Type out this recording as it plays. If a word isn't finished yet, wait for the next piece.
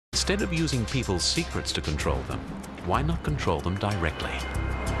Instead of using people's secrets to control them, why not control them directly?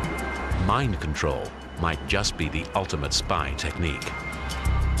 Mind control might just be the ultimate spy technique.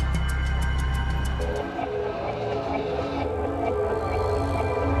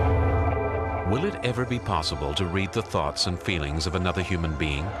 Will it ever be possible to read the thoughts and feelings of another human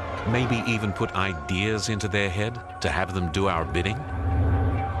being? Maybe even put ideas into their head to have them do our bidding?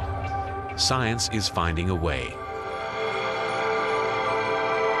 Science is finding a way.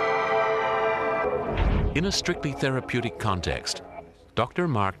 In a strictly therapeutic context, Dr.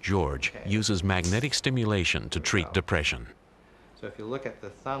 Mark George uses magnetic stimulation to treat depression. So if you look at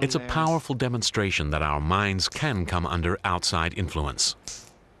the thumb, it's a powerful demonstration that our minds can come under outside influence.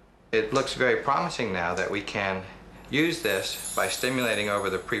 It looks very promising now that we can use this by stimulating over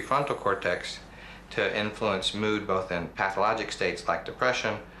the prefrontal cortex to influence mood both in pathologic states like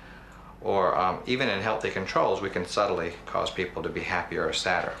depression or even in healthy controls. We can subtly cause people to be happier or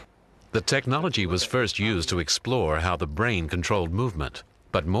sadder. The technology was first used to explore how the brain controlled movement.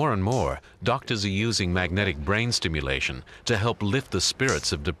 But more and more, doctors are using magnetic brain stimulation to help lift the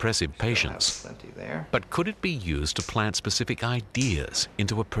spirits of depressive patients. But could it be used to plant specific ideas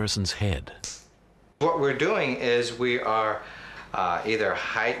into a person's head? What we're doing is we are either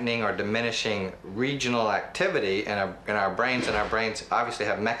heightening or diminishing regional activity in our brains, and our brains obviously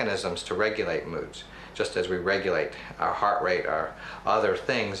have mechanisms to regulate moods, just as we regulate our heart rate or other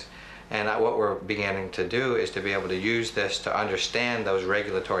things. And what we're beginning to do is to be able to use this to understand those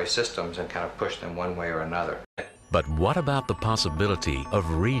regulatory systems and kind of push them one way or another. But what about the possibility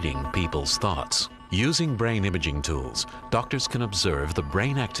of reading people's thoughts? Using brain imaging tools, doctors can observe the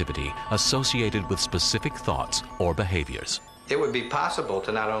brain activity associated with specific thoughts or behaviors. It would be possible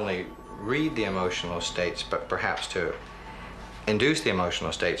to not only read the emotional states, but perhaps to induce the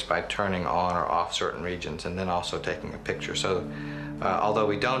emotional states by turning on or off certain regions and then also taking a picture. So although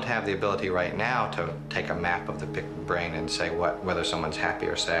we don't have the ability right now to take a map of the brain and say whether someone's happy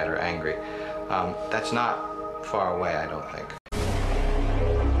or sad or angry, that's not far away, I don't think.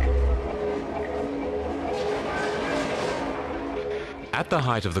 At the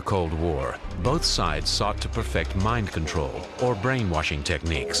height of the Cold War, both sides sought to perfect mind control or brainwashing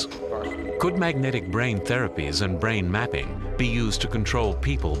techniques. Could magnetic brain therapies and brain mapping be used to control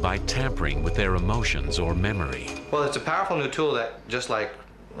people by tampering with their emotions or memory? Well, it's a powerful new tool that, just like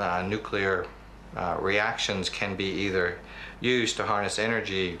nuclear reactions, can be either used to harness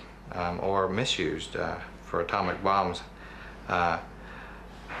energy or misused for atomic bombs.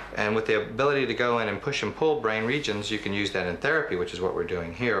 And with the ability to go in and push and pull brain regions, you can use that in therapy, which is what we're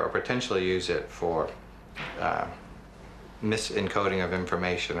doing here, or potentially use it for misencoding of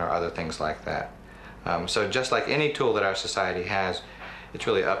information or other things like that. So just like any tool that our society has, it's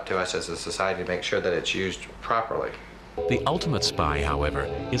really up to us as a society to make sure that it's used properly. The ultimate spy, however,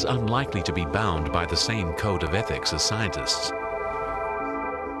 is unlikely to be bound by the same code of ethics as scientists.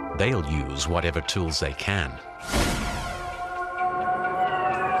 They'll use whatever tools they can.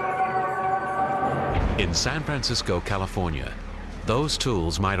 In San Francisco, California, those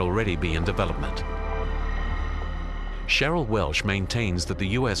tools might already be in development. Cheryl Welch maintains that the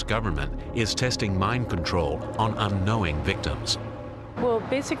U.S. government is testing mind control on unknowing victims. Well,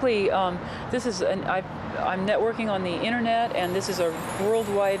 basically, I'm networking on the internet, and this is a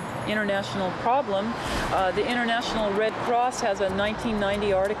worldwide international problem. The International Red Cross has a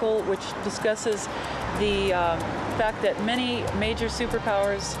 1990 article which discusses the fact that many major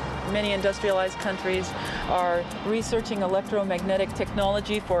superpowers, many industrialized countries, are researching electromagnetic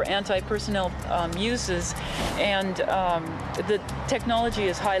technology for anti-personnel uses, and the technology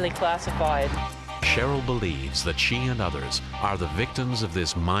is highly classified. Cheryl believes that she and others are the victims of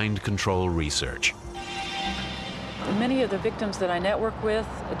this mind control research. Many of the victims that I network with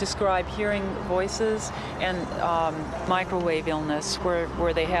describe hearing voices and microwave illness,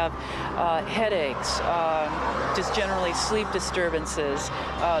 where they have headaches, just generally sleep disturbances,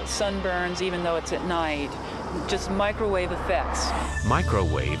 sunburns even though it's at night, just microwave effects.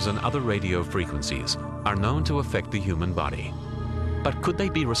 Microwaves and other radio frequencies are known to affect the human body. But could they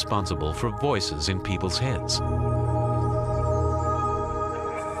be responsible for voices in people's heads?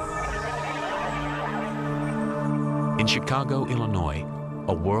 In Chicago, Illinois,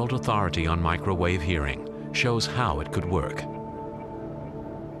 a world authority on microwave hearing shows how it could work.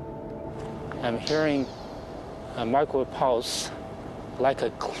 I'm hearing a microwave pulse like a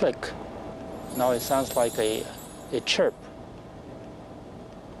click. Now it sounds like a chirp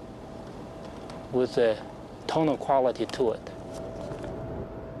with a tonal quality to it.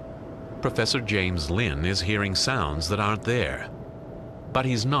 Professor James Lynn is hearing sounds that aren't there. But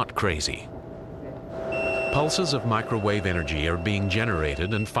he's not crazy. Pulses of microwave energy are being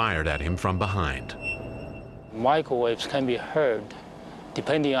generated and fired at him from behind. Microwaves can be heard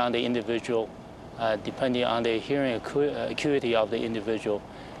depending on the individual, depending on the hearing acuity of the individual.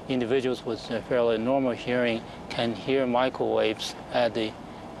 Individuals with a fairly normal hearing can hear microwaves at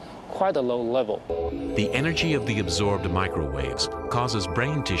quite a low level. The energy of the absorbed microwaves causes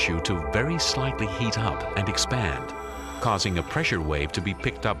brain tissue to very slightly heat up and expand, causing a pressure wave to be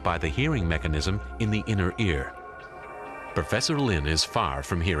picked up by the hearing mechanism in the inner ear. Professor Lin is far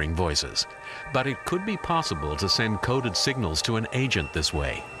from hearing voices, but it could be possible to send coded signals to an agent this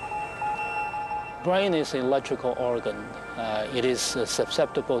way. Brain is an electrical organ. It is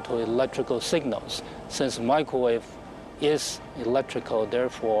susceptible to electrical signals. Since microwave is electrical,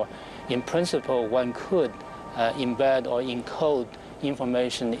 therefore, in principle, one could embed or encode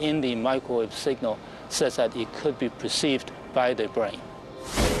information in the microwave signal such that it could be perceived by the brain.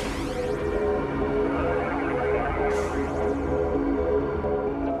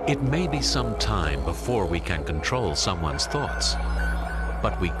 It may be some time before we can control someone's thoughts,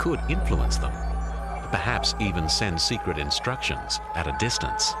 but we could influence them, perhaps even send secret instructions at a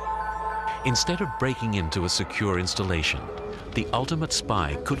distance. Instead of breaking into a secure installation, the ultimate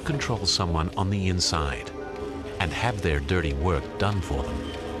spy could control someone on the inside and have their dirty work done for them.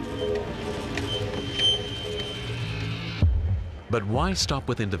 But why stop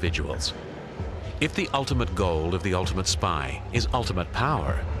with individuals? If the ultimate goal of the ultimate spy is ultimate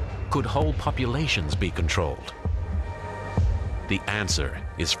power, could whole populations be controlled? The answer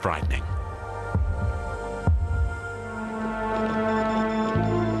is frightening.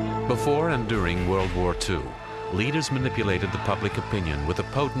 Before and during World War II, leaders manipulated the public opinion with a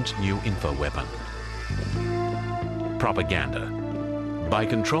potent new info weapon: propaganda. By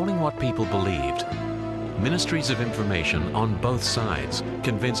controlling what people believed, ministries of information on both sides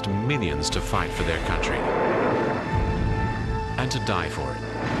convinced millions to fight for their country and to die for it.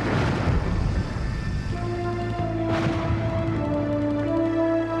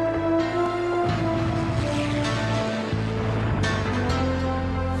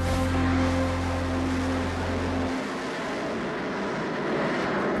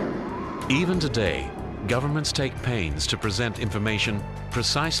 Even today, governments take pains to present information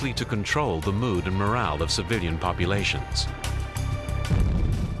precisely to control the mood and morale of civilian populations.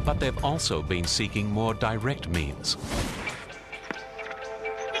 But they've also been seeking more direct means.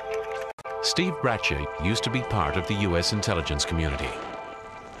 Steve Bratcher used to be part of the U.S. intelligence community.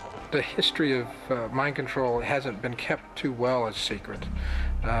 The history of mind control hasn't been kept too well as secret.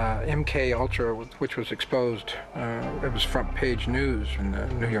 MK Ultra, which was exposed, it was front page news in the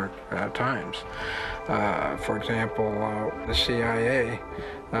New York Times. For example, the CIA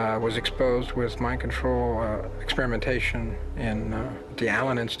was exposed with mind control experimentation in the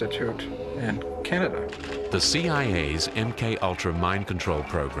Allen Institute in Canada. The CIA's MK Ultra mind control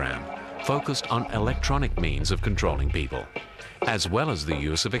program focused on electronic means of controlling people, as well as the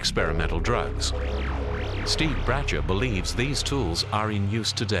use of experimental drugs. Steve Bratcher believes these tools are in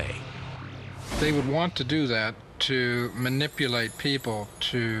use today. They would want to do that to manipulate people,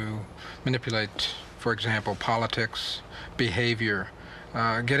 to manipulate, for example, politics, behavior,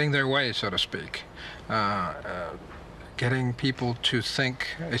 getting their way, so to speak, getting people to think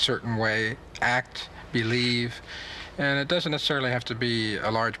a certain way, act, believe. And it doesn't necessarily have to be a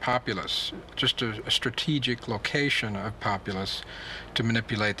large populace, just a strategic location of populace to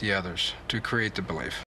manipulate the others, to create the belief.